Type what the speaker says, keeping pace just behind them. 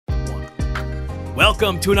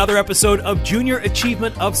Welcome to another episode of Junior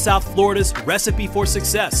Achievement of South Florida's Recipe for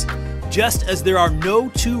Success. Just as there are no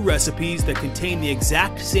two recipes that contain the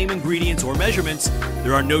exact same ingredients or measurements,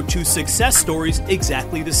 there are no two success stories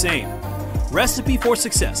exactly the same. Recipe for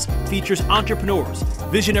Success features entrepreneurs,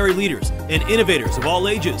 visionary leaders, and innovators of all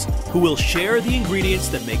ages who will share the ingredients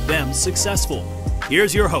that make them successful.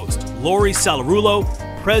 Here's your host, Lori Salarulo,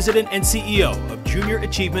 President and CEO of Junior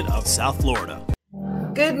Achievement of South Florida.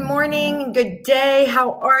 Good morning, good day.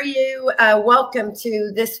 How are you? Welcome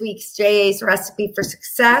to this week's JA's Recipe for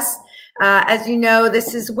Success. As you know,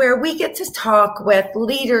 this is where we get to talk with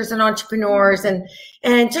leaders and entrepreneurs and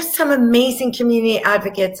just some amazing community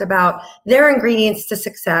advocates about their ingredients to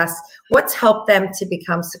success, what's helped them to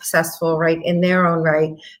become successful, right, in their own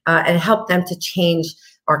right, and help them to change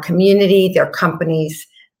our community, their companies,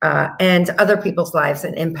 and other people's lives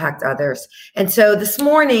and impact others. And so this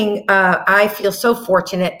morning, I feel so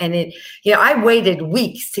fortunate, and I waited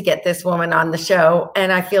weeks to get this woman on the show,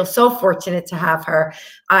 and I feel so fortunate to have her.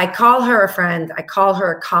 I call her a friend. I call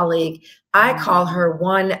her a colleague. I call her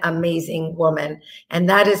one amazing woman, and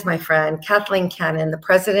that is my friend, Kathleen Cannon, the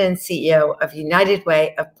President and CEO of United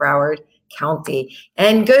Way of Broward County.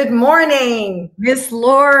 And good morning, Miss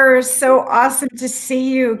Laura. So awesome to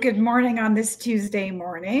see you. Good morning on this Tuesday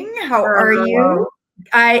morning. How are you?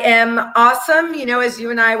 I am awesome. As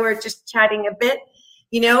you and I were just chatting a bit,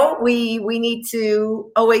 we need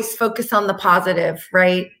to always focus on the positive,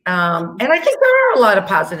 right? And I think there are a lot of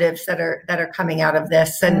positives that are coming out of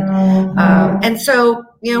this, and so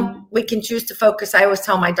we can choose to focus. I always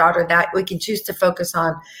tell my daughter that we can choose to focus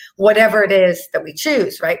on whatever it is that we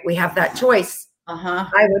choose, right? We have that choice.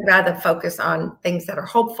 I would rather focus on things that are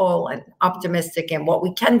hopeful and optimistic and what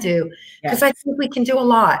we can do, because I think we can do a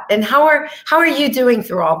lot. And how are you doing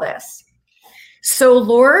through all this? So,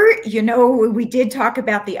 Laura, we did talk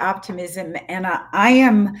about the optimism, and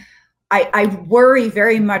I worry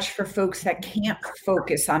very much for folks that can't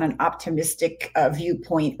focus on an optimistic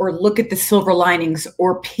viewpoint or look at the silver linings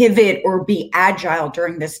or pivot or be agile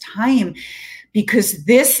during this time, because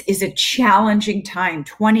this is a challenging time.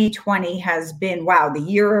 2020 has been, the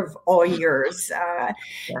year of all years.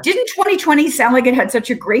 Didn't 2020 sound like it had such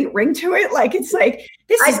a great ring to it?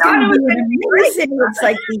 This is going to be amazing. It's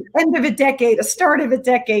like the end of a decade, a start of a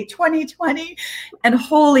decade, 2020. And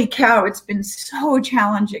holy cow, it's been so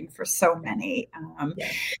challenging for so many.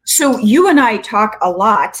 So you and I talk a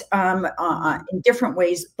lot in different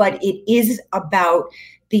ways, but it is about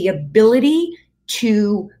the ability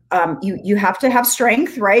to you have to have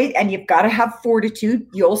strength, right? And you've got to have fortitude.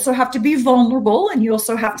 You also have to be vulnerable, and you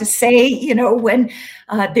also have to say, when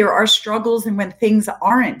there are struggles and when things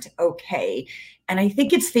aren't okay. And I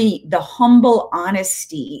think it's the humble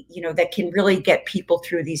honesty, that can really get people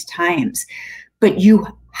through these times. But you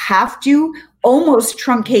have to almost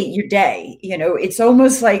truncate your day. It's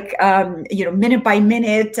almost like, minute by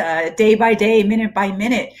minute, day by day, minute by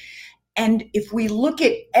minute. And if we look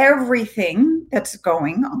at everything that's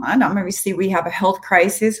going on, obviously we have a health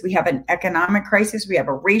crisis, we have an economic crisis, we have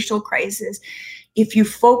a racial crisis. If you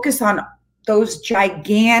focus on those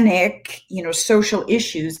gigantic, social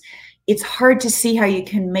issues, it's hard to see how you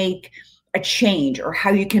can make a change or how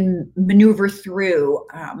you can maneuver through.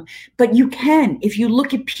 But you can, if you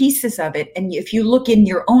look at pieces of it, and if you look in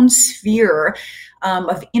your own sphere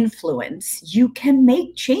of influence, you can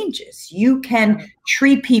make changes. You can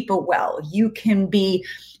treat people well. You can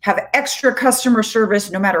have extra customer service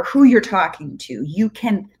no matter who you're talking to. You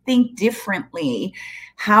can think differently.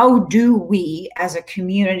 How do we as a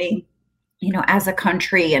community, as a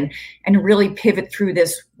country, and really pivot through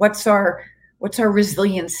this? What's our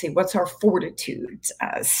resiliency? What's our fortitude?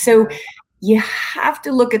 So you have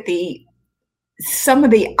to look at some of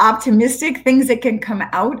the optimistic things that can come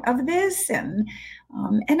out of this. And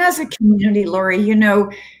as a community, Lori,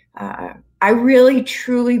 I really,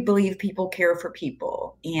 truly believe people care for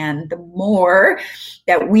people. And the more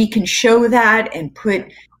that we can show that and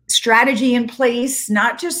put strategy in place,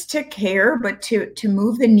 not just to care, but to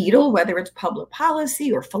move the needle, whether it's public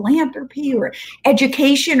policy or philanthropy or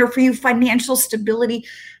education, or for you, financial stability,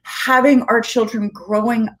 having our children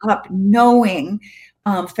growing up knowing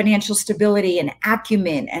financial stability and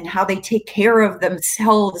acumen and how they take care of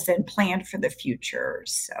themselves and plan for the future.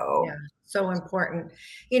 So important.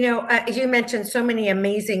 You mentioned so many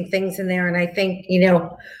amazing things in there. And I think,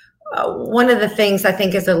 one of the things I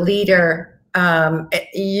think as a leader,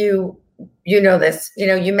 you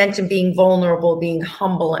mentioned being vulnerable, being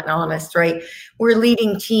humble and honest, right? We're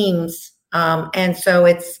leading teams. And so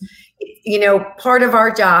it's part of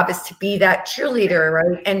our job is to be that cheerleader,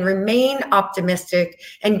 right? And remain optimistic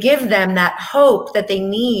and give them that hope that they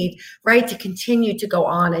need, right? To continue to go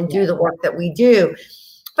on and do the work that we do.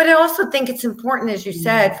 But I also think it's important, as you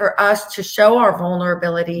said, for us to show our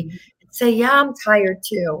vulnerability and say, yeah, I'm tired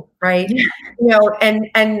too, right?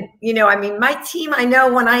 My team, I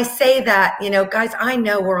know when I say that, guys, I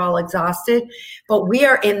know we're all exhausted, but we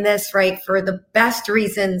are in this, right, for the best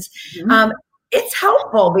reasons. It's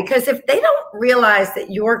helpful because if they don't realize that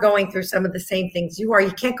you're going through some of the same things you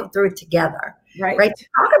can't go through it together, right?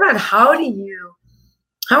 Talk about how are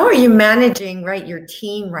you managing, right, your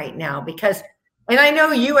team right now? Because, and I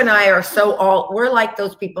know you and I are we're like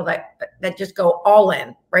those people that just go all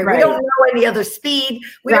in, right? We don't know any other speed.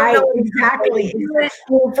 We don't know exactly.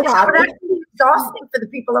 It's actually exhausting for the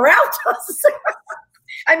people around us.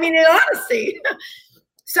 I mean, in honesty.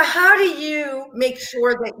 So how do you make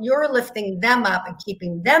sure that you're lifting them up and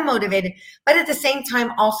keeping them motivated, but at the same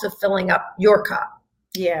time also filling up your cup?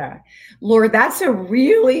 Yeah, Laura, that's a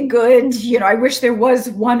really good, I wish there was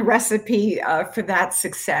one recipe for that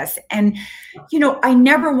success. And, I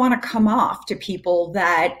never want to come off to people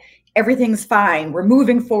that everything's fine. We're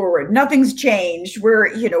moving forward. Nothing's changed.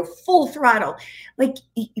 We're, full throttle. Like,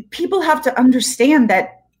 people have to understand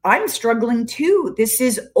that I'm struggling too. This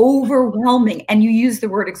is overwhelming. And you use the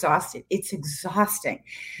word exhausted. It's exhausting.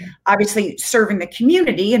 Obviously, serving the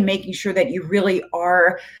community and making sure that you really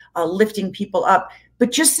are lifting people up.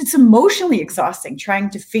 But just it's emotionally exhausting trying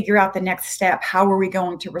to figure out the next step. How are we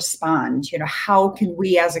going to respond? How can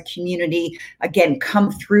we as a community, again,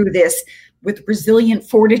 come through this with resilient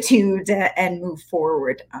fortitude and move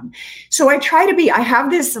forward? So I have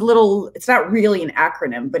this it's not really an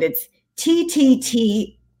acronym, but it's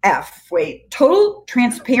TTTF. Total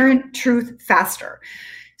Transparent Truth Faster.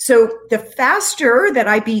 So the faster that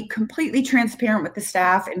I be completely transparent with the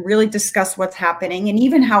staff and really discuss what's happening and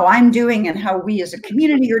even how I'm doing and how we as a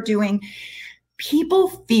community are doing, people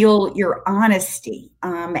feel your honesty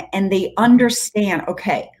and they understand,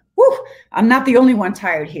 okay, I'm not the only one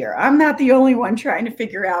tired here. I'm not the only one trying to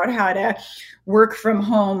figure out how to work from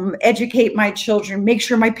home, educate my children, make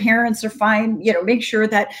sure my parents are fine, make sure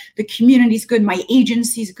that the community's good, my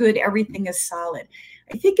agency's good, everything is solid.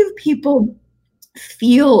 I think if people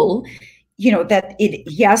feel, that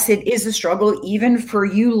it is a struggle, even for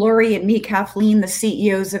you, Lori, and me, Kathleen, the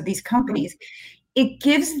CEOs of these companies, I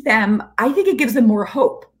think it gives them more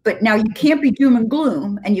hope. But now you can't be doom and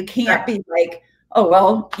gloom, and you can't be like, oh,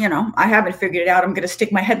 well, I haven't figured it out. I'm going to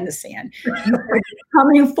stick my head in the sand. You're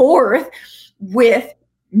coming forth with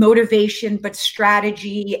motivation, but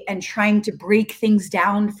strategy and trying to break things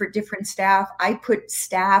down for different staff. I put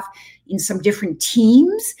staff in some different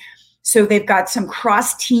teams. So they've got some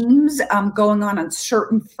cross teams going on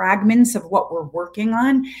certain fragments of what we're working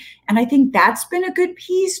on. And I think that's been a good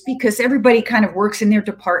piece because everybody kind of works in their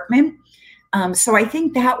department. So I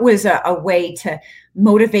think that was a way to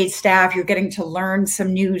motivate staff. You're getting to learn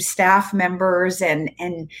some new staff members and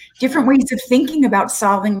different ways of thinking about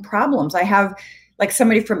solving problems. I have like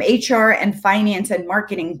somebody from HR and finance and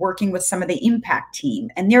marketing working with some of the impact team,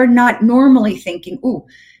 and they're not normally thinking,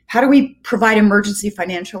 how do we provide emergency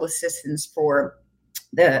financial assistance for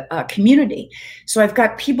the community? So I've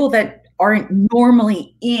got people that aren't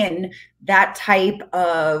normally in that type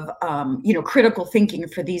of, critical thinking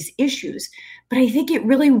for these issues. But I think it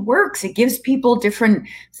really works. It gives people different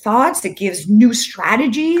thoughts. It gives new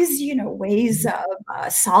strategies, ways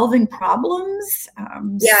of solving problems.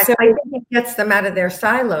 So I think it gets them out of their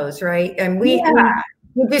silos, right? And we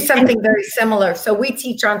do something very similar. So we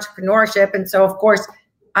teach entrepreneurship. And so, of course,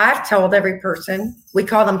 I've told every person, we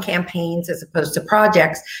call them campaigns as opposed to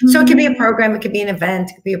projects. So it could be a program, it could be an event,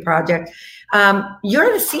 it could be a project.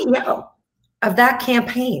 You're the CEO of that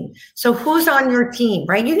campaign. So who's on your team,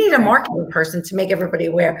 right? You need a marketing person to make everybody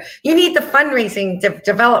aware. You need the fundraising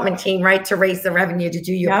development team, right, to raise the revenue to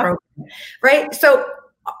do your program, right? So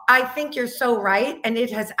I think you're so right. And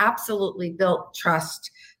it has absolutely built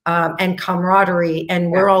trust and camaraderie,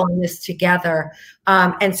 and we're all in this together.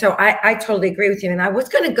 And so I totally agree with you. And I was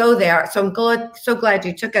going to go there. So I'm so glad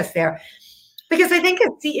you took us there, because I think as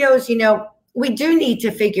CEOs, we do need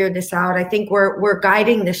to figure this out. I think we're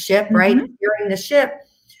guiding the ship, right? Steering the ship.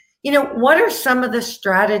 What are some of the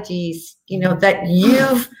strategies, that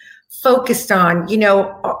you've focused on?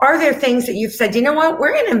 Are there things that you've said, what,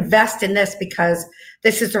 we're going to invest in this because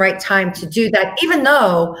this is the right time to do that, even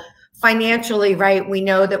though financially, right, we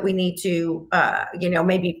know that we need to,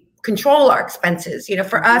 maybe control our expenses.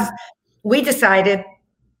 For us, we decided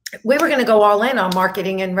we were going to go all in on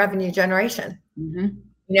marketing and revenue generation. You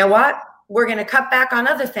know what? we're going to cut back on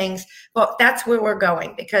other things, but that's where we're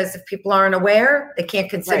going, because if people aren't aware, they can't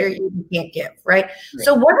consider you can't give, right?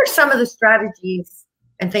 So what are some of the strategies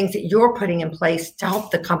and things that you're putting in place to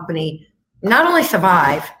help the company not only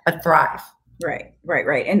survive, but thrive?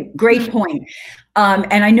 Right. And great point.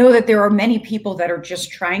 And I know that there are many people that are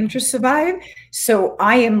just trying to survive. So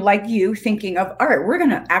I am like you thinking of, all right, we're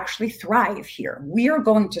going to actually thrive here. We are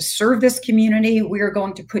going to serve this community. We are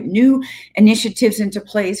going to put new initiatives into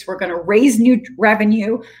place. We're going to raise new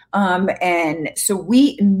revenue. And so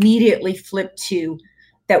we immediately flip to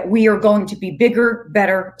that we are going to be bigger,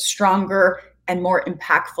 better, stronger, and more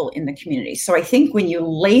impactful in the community. So I think when you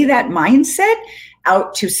lay that mindset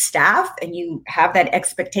out to staff and you have that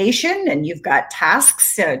expectation and you've got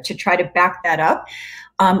tasks to try to back that up,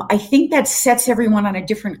 I think that sets everyone on a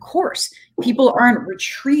different course. People aren't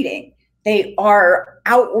retreating. They are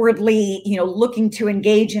outwardly, looking to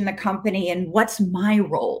engage in the company and what's my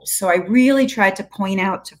role. So I really tried to point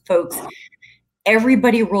out to folks,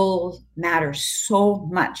 everybody's role matters so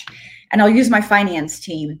much. And I'll use my finance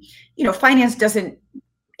team. Finance doesn't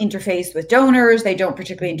interface with donors. They don't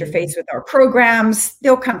particularly interface with our programs.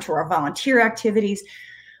 They'll come to our volunteer activities.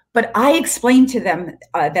 But I explained to them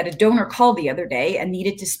that a donor called the other day and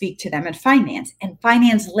needed to speak to them at finance. And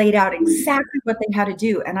finance laid out exactly what they had to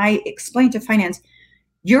do. And I explained to finance,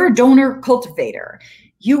 you're a donor cultivator.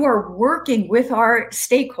 You are working with our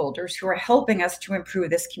stakeholders who are helping us to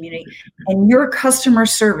improve this community. And your customer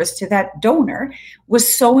service to that donor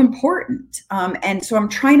was so important. And so I'm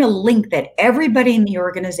trying to link that everybody in the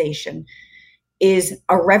organization is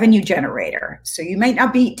a revenue generator. So you might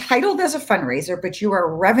not be titled as a fundraiser, but you are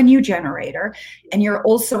a revenue generator. And you're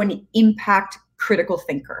also an impact critical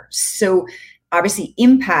thinker. So obviously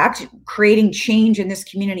impact, creating change in this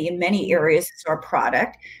community in many areas is our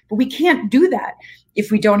product, but we can't do that if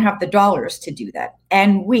we don't have the dollars to do that.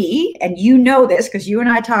 And you know this because you and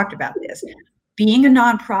I talked about this, being a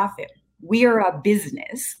nonprofit, we are a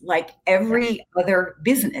business like every other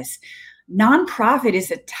business. Nonprofit is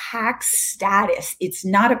a tax status. It's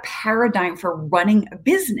not a paradigm for running a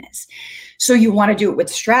business. So you want to do it with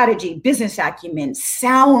strategy, business acumen,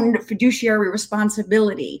 sound fiduciary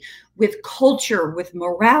responsibility, with culture, with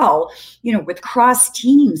morale, with cross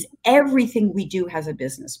teams. Everything we do has a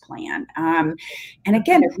business plan. And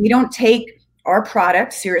again, if we don't take our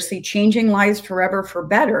product seriously, changing lives forever for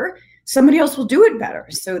better, somebody else will do it better.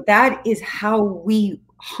 So that is how we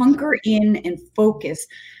hunker in and focus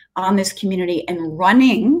on this community and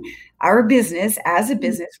running our business as a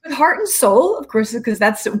business with heart and soul, of course, because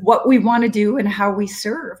that's what we want to do and how we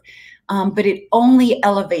serve. But it only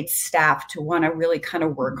elevates staff to want to really kind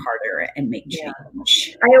of work harder and make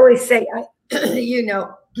change. I always say,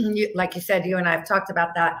 like you said, you and I have talked about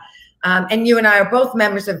that. And you and I are both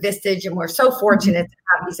members of Vistage, and we're so fortunate to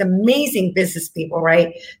have these amazing business people,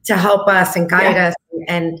 right, to help us and guide us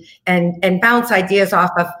and bounce ideas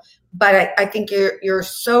off of. But I think you're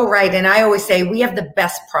so right. And I always say we have the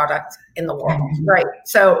best product in the world, right?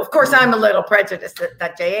 So, of course, I'm a little prejudiced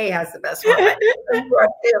that JA has the best one.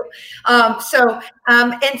 So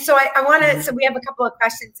I want to, so we have a couple of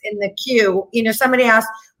questions in the queue. Somebody asked,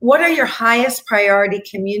 what are your highest priority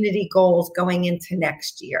community goals going into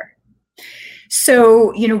next year?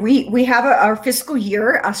 So, we have our fiscal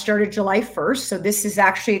year started July 1st. So this is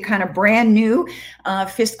actually a kind of brand new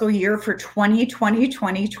fiscal year for 2020,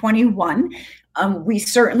 2021. We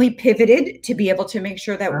certainly pivoted to be able to make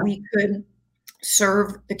sure that we could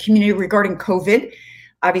serve the community regarding COVID,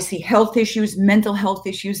 obviously health issues, mental health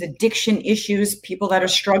issues, addiction issues, people that are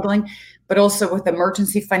struggling, but also with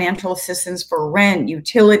emergency financial assistance for rent,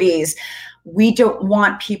 utilities. We don't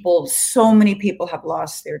want people, so many people have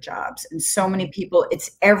lost their jobs, and so many people, it's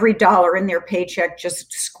every dollar in their paycheck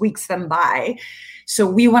just squeaks them by. So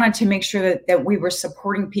we wanted to make sure that we were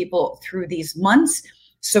supporting people through these months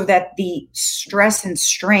so that the stress and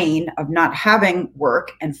strain of not having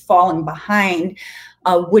work and falling behind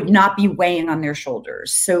would not be weighing on their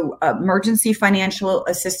shoulders. So emergency financial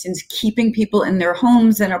assistance, keeping people in their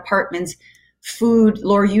homes and apartments, food.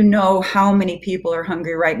 Laura, you know how many people are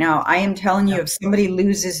hungry right now. I am telling you, if somebody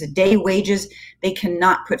loses a day wages, they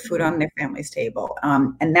cannot put food on their family's table.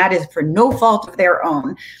 And that is for no fault of their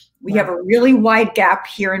own. We have a really wide gap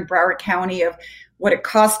here in Broward County of what it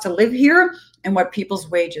costs to live here and what people's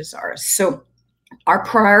wages are. So our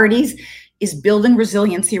priorities is building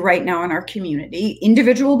resiliency right now in our community,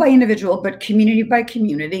 individual by individual, but community by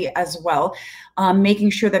community as well. Making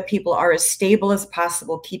sure that people are as stable as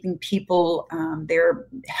possible, keeping people, they're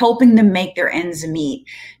helping them make their ends meet.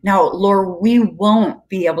 Now, Laura, we won't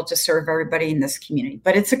be able to serve everybody in this community,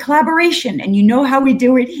 but it's a collaboration, and you know how we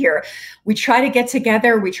do it here. We try to get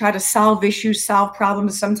together, we try to solve issues, solve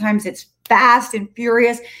problems. Sometimes it's fast and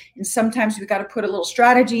furious, and sometimes we got to put a little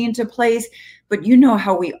strategy into place. But you know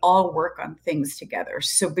how we all work on things together.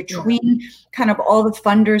 So between kind of all the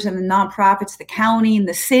funders and the nonprofits, the county and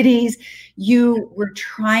the cities, we're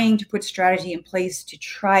trying to put strategy in place to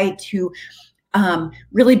try to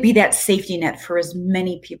really be that safety net for as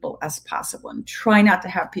many people as possible, and try not to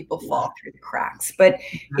have people fall through the cracks. But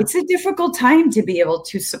it's a difficult time to be able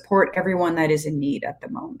to support everyone that is in need at the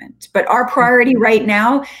moment. But our priority right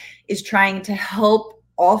now is trying to help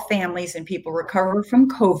all families and people recover from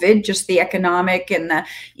COVID, just the economic and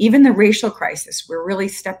even the racial crisis. We're really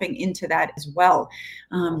stepping into that as well,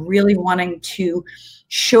 really wanting to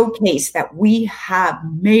showcase that we have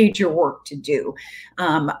major work to do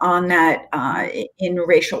on that in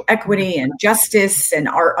racial equity and justice and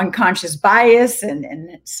our unconscious bias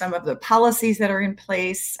and some of the policies that are in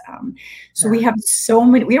place. So we have so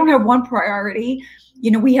many, we don't have one priority,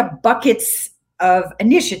 we have buckets of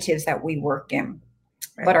initiatives that we work in.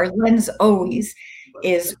 But our lens always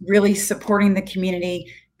is really supporting the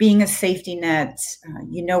community, being a safety net.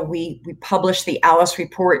 We published the ALICE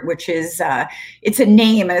report, which is, it's a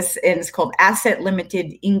name, and it's called Asset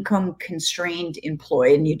Limited Income Constrained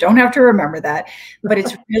Employed. And you don't have to remember that, but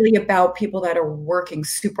it's really about people that are working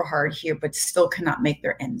super hard here, but still cannot make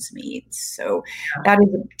their ends meet. So that is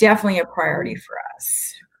definitely a priority for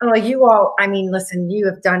us. Oh, you all, listen, you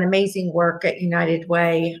have done amazing work at United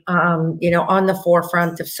Way, on the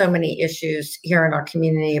forefront of so many issues here in our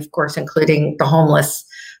community, of course, including the homeless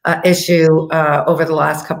issue over the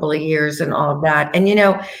last couple of years and all of that. And,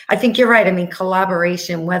 I think you're right.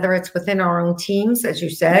 Collaboration, whether it's within our own teams, as you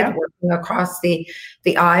said, working across the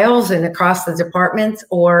aisles and across the departments,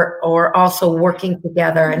 or also working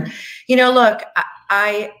together. And, look,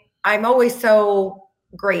 I'm always so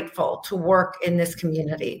grateful to work in this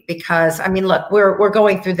community because look, we're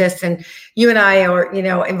going through this, and you and I are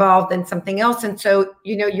involved in something else, and so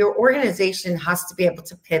your organization has to be able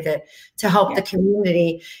to pivot to help the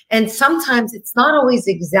community, and sometimes it's not always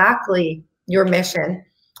exactly your mission,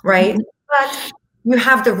 right? But you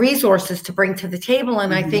have the resources to bring to the table,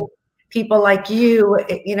 and I think people like you,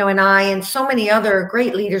 and I, and so many other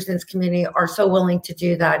great leaders in this community are so willing to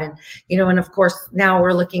do that. And, and of course, now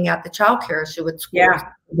we're looking at the childcare issue with schools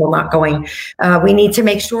not going. We need to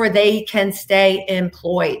make sure they can stay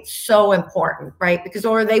employed. So important, right?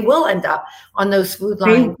 Or they will end up on those food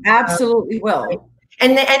lines. They absolutely will.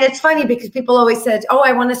 And it's funny because people always said, oh,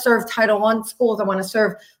 I want to serve Title I schools. I want to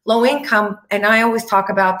serve low income. And I always talk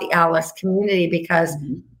about the ALICE community because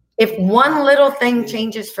if one little thing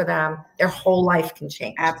changes for them, their whole life can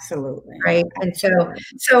change. Absolutely. Right. And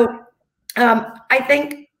so I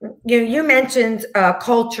think, you mentioned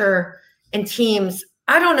culture and teams.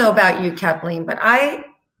 I don't know about you, Kathleen, but I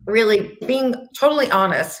really, being totally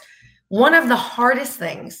honest, one of the hardest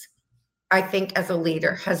things I think as a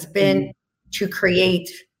leader has been to create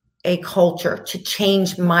a culture, to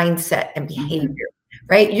change mindset and behavior.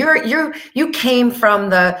 Right. You came from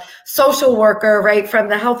the social worker, right? From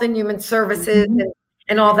the health and human services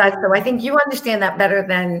and all that. So I think you understand that better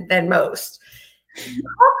than most.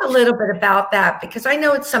 Talk a little bit about that, because I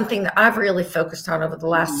know it's something that I've really focused on over the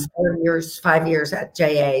last 5 years at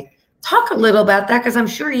JA. Talk a little about that, because I'm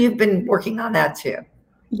sure you've been working on that too.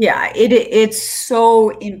 Yeah, it's so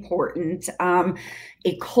important.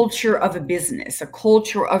 A culture of a business, a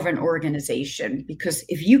culture of an organization, because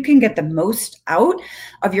if you can get the most out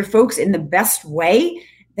of your folks in the best way,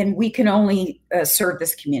 then we can only serve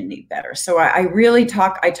this community better. So I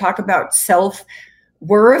talk about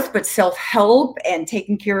self-worth, but self-help and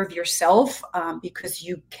taking care of yourself, because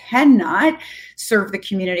you cannot serve the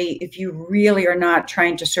community if you really are not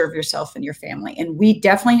trying to serve yourself and your family. And we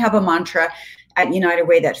definitely have a mantra at United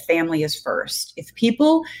Way that family is first. If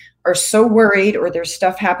people are so worried or there's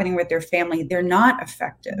stuff happening with their family, they're not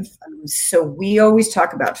effective. So we always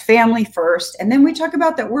talk about family first, and then we talk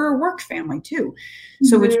about that we're a work family too.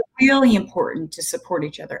 So it's really important to support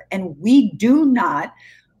each other. And we do not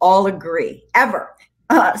all agree ever.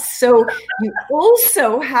 So you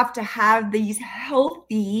also have to have these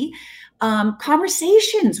healthy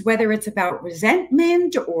conversations, whether it's about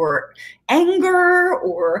resentment or anger,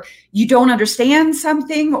 or you don't understand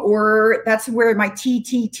something, or that's where my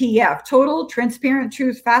TTTF, total, transparent,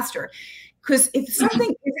 truth, faster. Because if something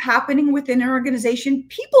is happening within an organization,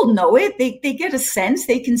 people know it. They get a sense,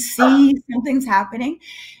 they can see something's happening.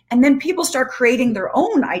 And then people start creating their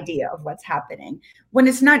own idea of what's happening when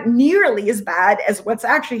it's not nearly as bad as what's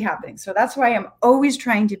actually happening. So that's why I'm always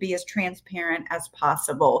trying to be as transparent as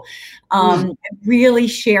possible, really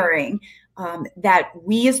sharing that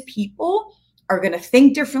we as people are going to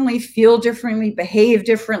think differently, feel differently, behave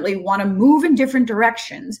differently, want to move in different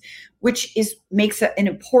directions, which makes an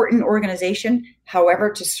important organization. However,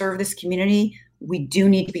 to serve this community, we do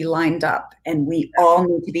need to be lined up, and we all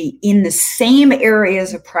need to be in the same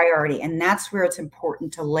areas of priority. And that's where it's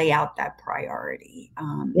important to lay out that priority.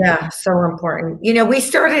 Yeah, so important. We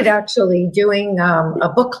started actually doing a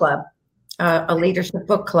book club, a leadership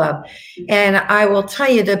book club. And I will tell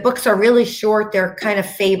you, the books are really short. They're kind of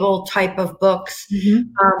fable type of books.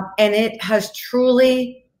 And it has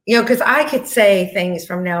truly, because I could say things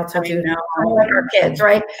from now till June, like our kids,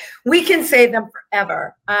 right? We can say them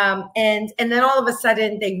forever. And then all of a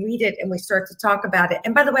sudden they read it and we start to talk about it.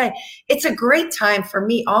 And by the way, it's a great time for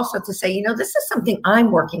me also to say, this is something I'm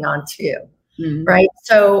working on too, right?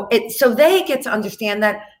 So they get to understand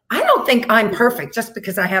that I don't think I'm perfect just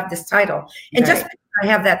because I have this title. And just because I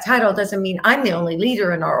have that title doesn't mean I'm the only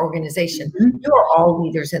leader in our organization. You are all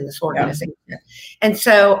leaders in this organization. And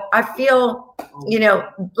so I feel,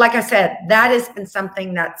 like I said, that has been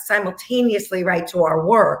something that simultaneously, right, to our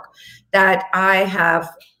work that I have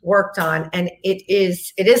worked on. And it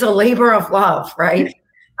is a labor of love, right?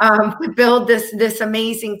 To build this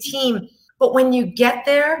amazing team. But when you get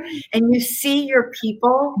there and you see your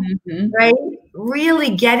people, right,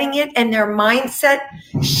 really getting it and their mindset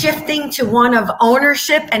shifting to one of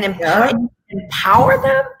ownership and empower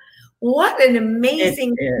them, what an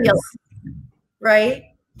amazing feeling, right?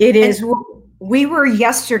 It is. We were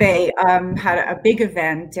yesterday, had a big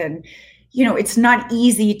event, and it's not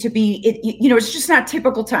easy to be, it's just not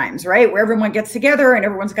typical times, right? Where everyone gets together and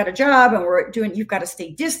everyone's got a job and you've got to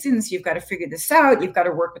stay distance. You've got to figure this out. You've got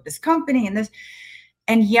to work with this company and this.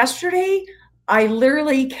 And yesterday I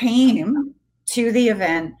literally came to the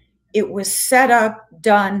event. It was set up,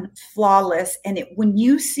 done, flawless. And when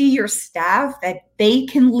you see your staff that they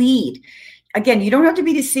can lead, again, you don't have to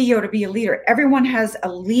be the CEO to be a leader. Everyone has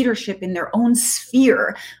a leadership in their own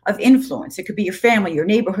sphere of influence. It could be your family, your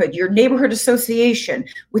neighborhood association,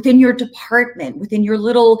 within your department, within your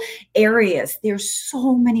little areas. There's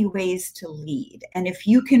so many ways to lead. And if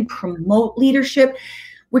you can promote leadership,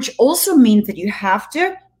 which also means that you have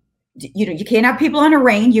to, you can't have people on a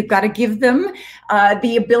rein. You've got to give them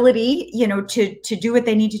the ability, to do what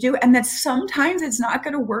they need to do. And that sometimes it's not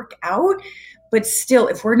going to work out. But still,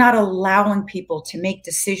 if we're not allowing people to make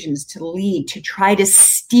decisions, to lead, to try to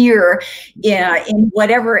steer in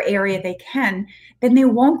whatever area they can, then they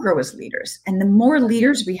won't grow as leaders. And the more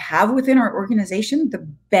leaders we have within our organization, the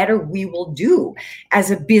better we will do as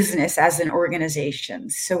a business, as an organization.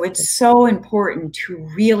 So it's so important to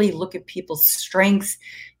really look at people's strengths,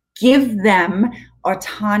 give them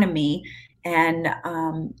autonomy, and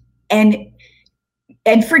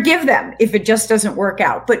forgive them if it just doesn't work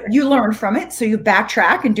out. But you learn from it. So you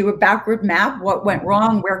backtrack and do a backward map. What went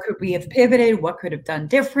wrong? Where could we have pivoted? What could have done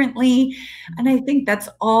differently? And I think that's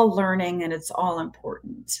all learning, and it's all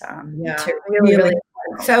important. Really important.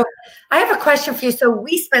 So I have a question for you. So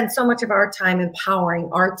we spend so much of our time empowering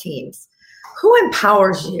our teams. Who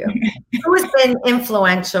empowers you? Who has been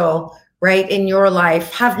influential, right, in your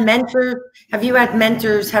life? Have you had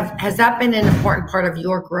mentors? Has that been an important part of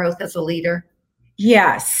your growth as a leader?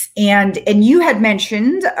 Yes. And you had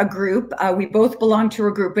mentioned a group. We both belong to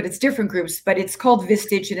a group, but it's different groups, but it's called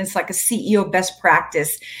Vistage, and it's like a CEO best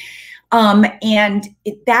practice.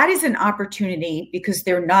 That is an opportunity because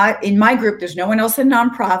they're not in my group. There's no one else in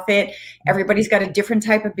nonprofit. Everybody's got a different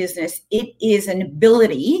type of business. It is an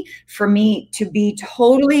ability for me to be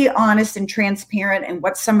totally honest and transparent in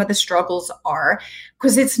what some of the struggles are,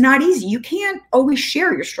 because it's not easy. You can't always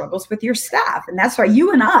share your struggles with your staff. And that's why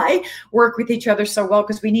you and I work with each other so well,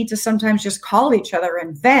 because we need to sometimes just call each other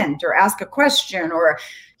and vent or ask a question or,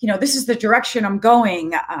 this is the direction I'm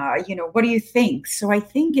going. What do you think? So I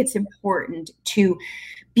think it's important to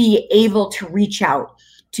be able to reach out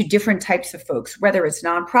to different types of folks, whether it's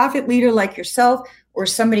nonprofit leader like yourself or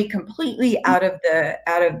somebody completely out of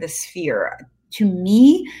the sphere. To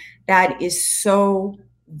me, that is so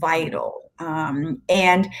vital.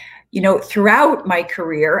 Throughout my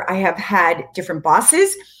career, I have had different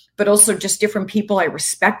bosses, but also just different people I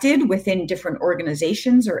respected within different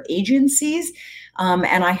organizations or agencies.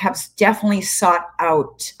 And I have definitely sought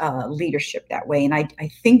out leadership that way. And I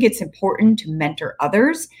think it's important to mentor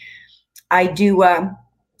others. I do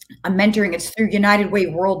mentoring. It's through United Way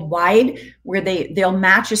Worldwide, where they'll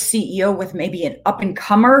match a CEO with maybe an up and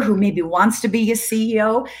comer who maybe wants to be a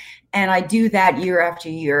CEO. And I do that year after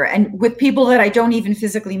year, and with people that I don't even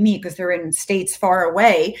physically meet because they're in states far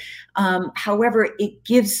away. However, it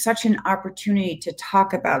gives such an opportunity to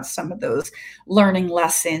talk about some of those learning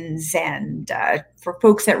lessons, and for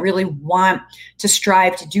folks that really want to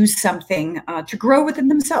strive to do something to grow within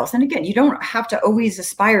themselves. And again, you don't have to always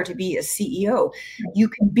aspire to be a CEO. You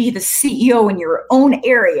can be the CEO in your own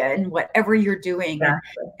area in whatever you're doing,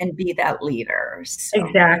 exactly, and be that leader. So,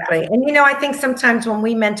 exactly. And, I think sometimes when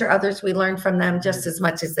we mentor others, we learn from them just as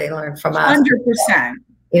much as they learn from us. 100%.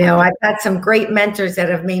 I've had some great mentors that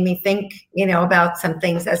have made me think, about some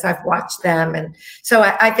things as I've watched them. And so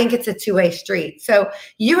I think it's a two-way street. So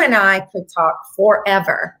you and I could talk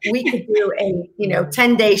forever. We could do a,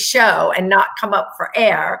 10-day show and not come up for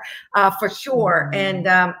air, for sure. And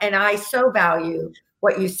I so value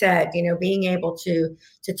what you said, being able to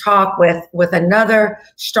talk with another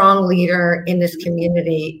strong leader in this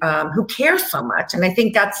community who cares so much. And I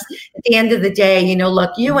think that's at the end of the day,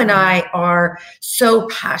 look, you and I are so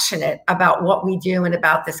passionate about what we do and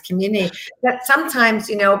about this community that sometimes,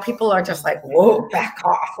 people are just like, whoa, back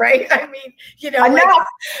off, right? I mean, enough.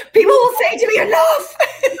 People will say to me, enough.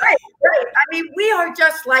 Right. I mean, we are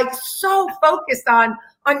just like so focused on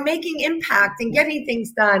making impact and getting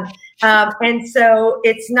things done. And so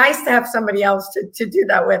it's nice to have somebody else to do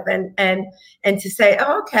that with and to say,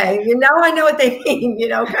 oh, okay, I know what they mean,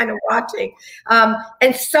 kind of watching.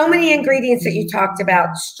 And so many ingredients that you talked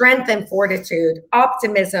about: strength and fortitude,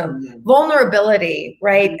 optimism, vulnerability,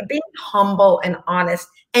 right? Being humble and honest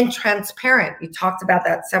and transparent. You talked about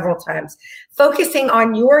that several times. Focusing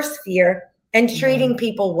on your sphere and treating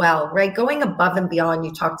people well, right? Going above and beyond.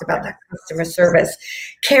 You talked about that customer service,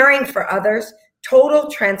 caring for others, total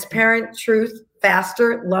transparent truth,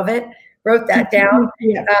 faster, love it. Wrote that down.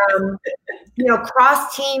 Yeah.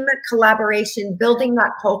 Cross-team collaboration, building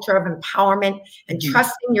that culture of empowerment and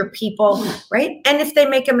trusting your people, right? And if they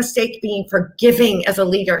make a mistake, being forgiving as a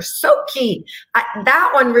leader, so key.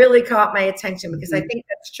 That one really caught my attention because I think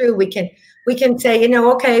that's true. We can say,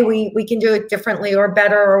 okay, we can do it differently or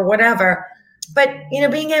better or whatever. But,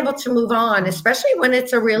 being able to move on, especially when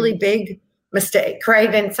it's a really big mistake,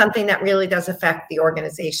 right? And something that really does affect the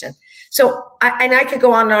organization. So, I could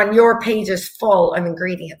go on your page is full of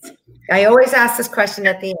ingredients. I always ask this question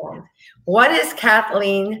at the end. What is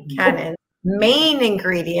Kathleen Cannon's main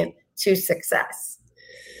ingredient to success?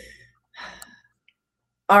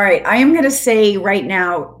 All right. I am going to say right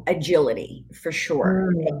now, agility for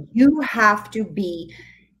sure. You have to be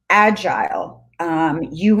agile.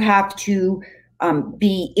 You have to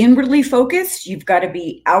be inwardly focused. You've got to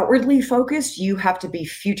be outwardly focused. You have to be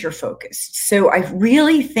future focused. So I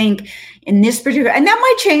really think in this particular, and that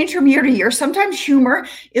might change from year to year. Sometimes humor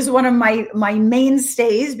is one of my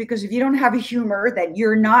mainstays, because if you don't have a humor, then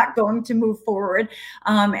you're not going to move forward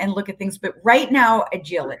and look at things. But right now,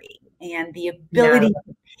 agility and the ability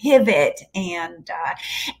to pivot and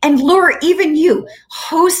Laura, even you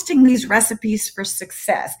hosting these recipes for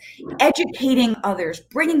success, educating others,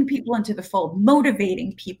 bringing people into the fold,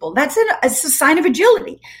 motivating people. It's a sign of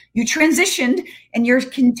agility. You transitioned and you're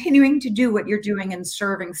continuing to do what you're doing and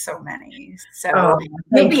serving so many. So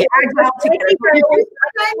maybe I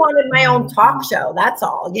wanted my own talk show. That's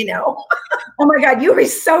all, Oh my God, you'd be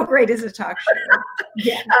so great as a talk show.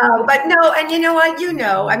 Yeah. But no, and you know what?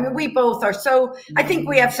 I mean, we both are so, I think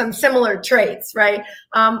we have some similar traits, right?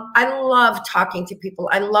 I love talking to people.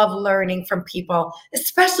 I love learning from people,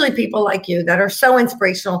 especially people like you that are so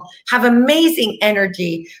inspirational, have amazing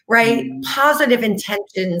energy, right? Positive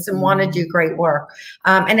intentions and want to do great work.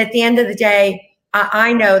 And at the end of the day,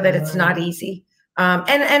 I know that it's not easy.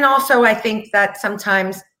 And also I think that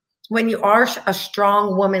sometimes when you are a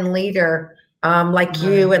strong woman leader, like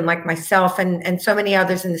you and like myself and so many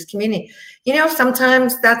others in this community,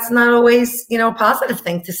 sometimes that's not always, a positive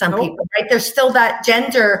thing to some people, right? There's still that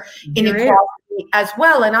gender inequality as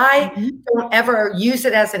well. And I don't ever use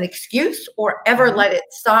it as an excuse or ever let it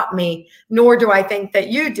stop me, nor do I think that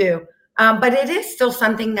you do. But it is still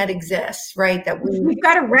something that exists, right? That we've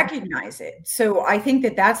got to recognize it. So I think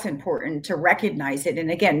that that's important, to recognize it.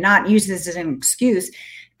 And again, not use this as an excuse.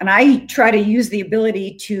 And I try to use the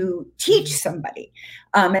ability to teach somebody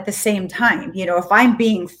at the same time. If I'm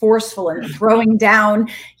being forceful and throwing down,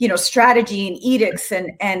 strategy and edicts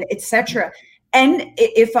and et cetera. And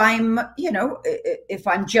if I'm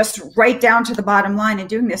just right down to the bottom line and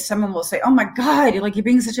doing this, someone will say, oh my God, you're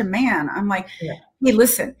being such a man. I'm like, hey,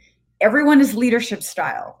 listen, everyone is leadership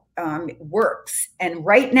style. works. And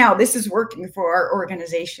right now, this is working for our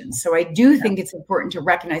organization. So I do think it's important to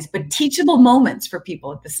recognize, but teachable moments for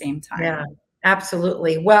people at the same time. Yeah.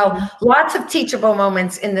 Absolutely. Well, lots of teachable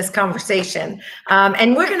moments in this conversation.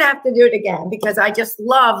 And we're going to have to do it again because I just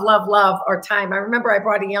love our time. I remember I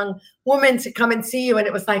brought a young woman to come and see you and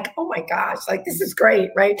it was like, oh my gosh, like this is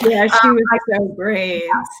great, right? Yeah, she was so great.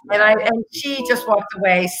 And she just walked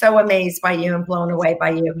away so amazed by you and blown away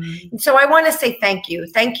by you. And so I want to say thank you.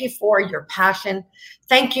 Thank you for your passion.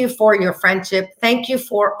 Thank you for your friendship. Thank you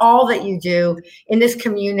for all that you do in this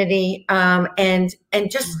community and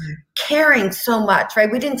just caring so much,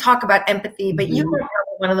 right? We didn't talk about empathy, but you are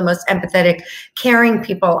one of the most empathetic, caring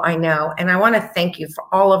people I know. And I want to thank you for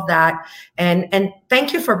all of that. And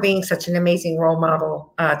thank you for being such an amazing role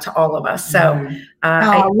model to all of us. So,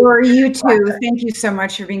 Lori, you too. Thank you so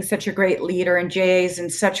much for being such a great leader, and JA is in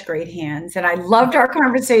such great hands. And I loved our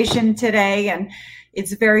conversation today, and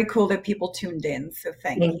it's very cool that people tuned in. So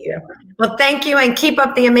thank you. Well, thank you, and keep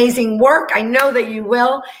up the amazing work. I know that you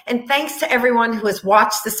will. And thanks to everyone who has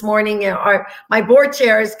watched this morning. My board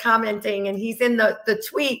chair is commenting, and he's in the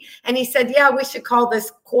tweet, and he said, yeah, we should call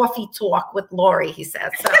this Coffee Talk with Lori, he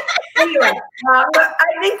said. So anyway, I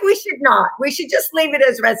think we should not. We should just leave it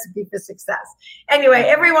as Recipe for Success. Anyway,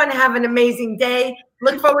 everyone have an amazing day.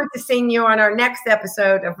 Look forward to seeing you on our next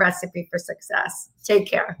episode of Recipe for Success. Take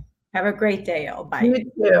care. Have a great day, all. Bye.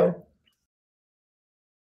 You too.